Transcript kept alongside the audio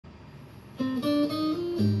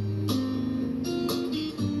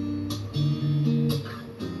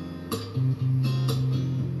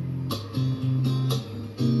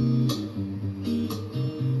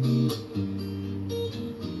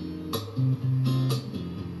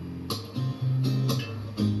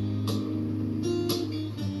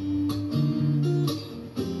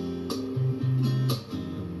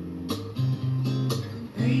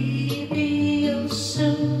Maybe you'll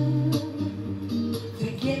soon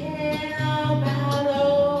forget about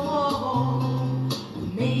all.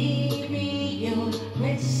 Maybe you'll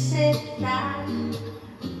miss it like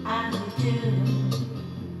I do.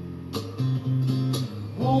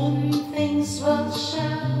 One thing's for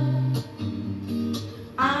sure,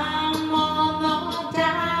 I'm on the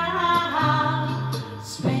down.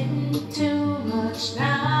 Spend too much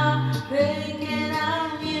time thinking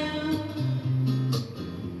of you,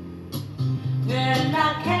 and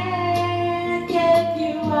I can't get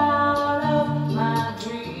you out of my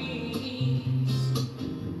dreams.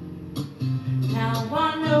 Now I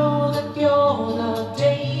know that you're the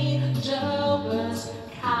dangerous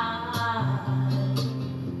kind,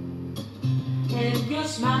 and your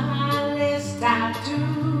smile is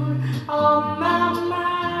tattooed on my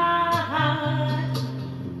mind,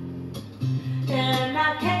 and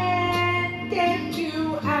I can't get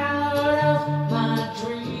you out of my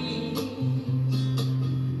dreams.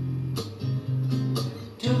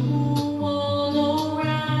 Don't wanna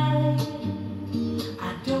write, I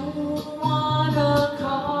don't wanna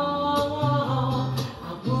call,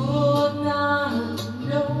 I would not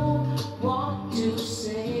know what to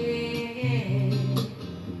say.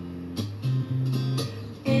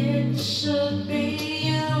 It should be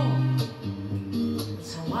you,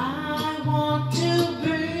 so I want to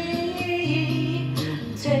be.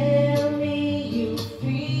 Tell me you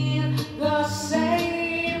feel the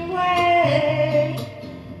same way,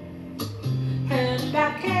 and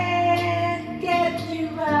I can't get you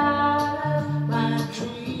out of my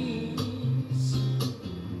dreams.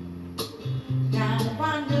 Now I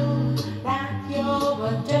know that you're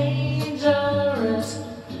a dangerous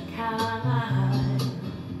kind,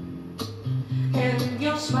 and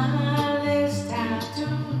your smile is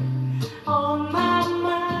tattooed on my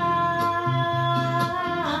mind,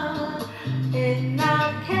 and I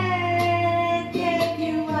can't get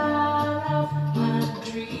you out of my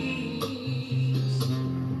dreams.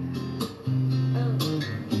 Oh.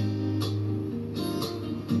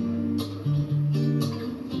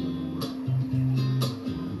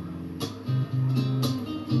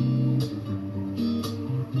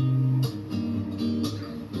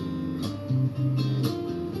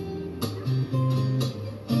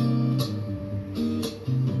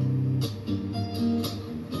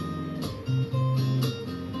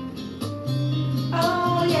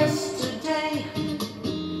 Oh, yesterday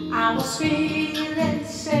I was feeling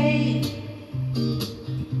safe.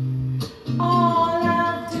 All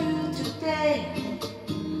I do today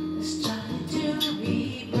is try to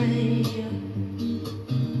be brave,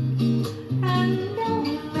 and no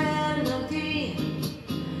melody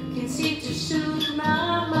can seem to soothe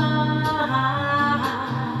my mind.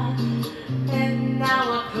 And now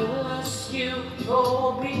I curse you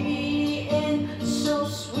for being so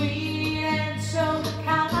sweet and so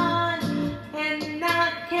kind, and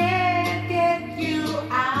I can't get you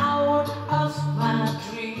out of my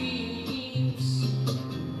dreams.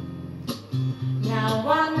 Now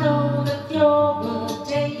I know that you're a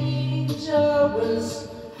dangerous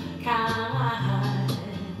kind,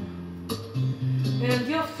 and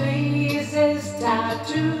your face is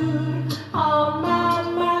tattooed on my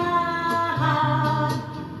mind,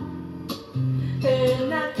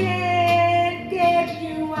 and I can't get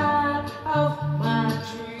you out of my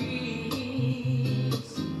dreams.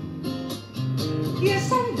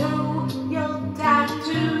 Yes,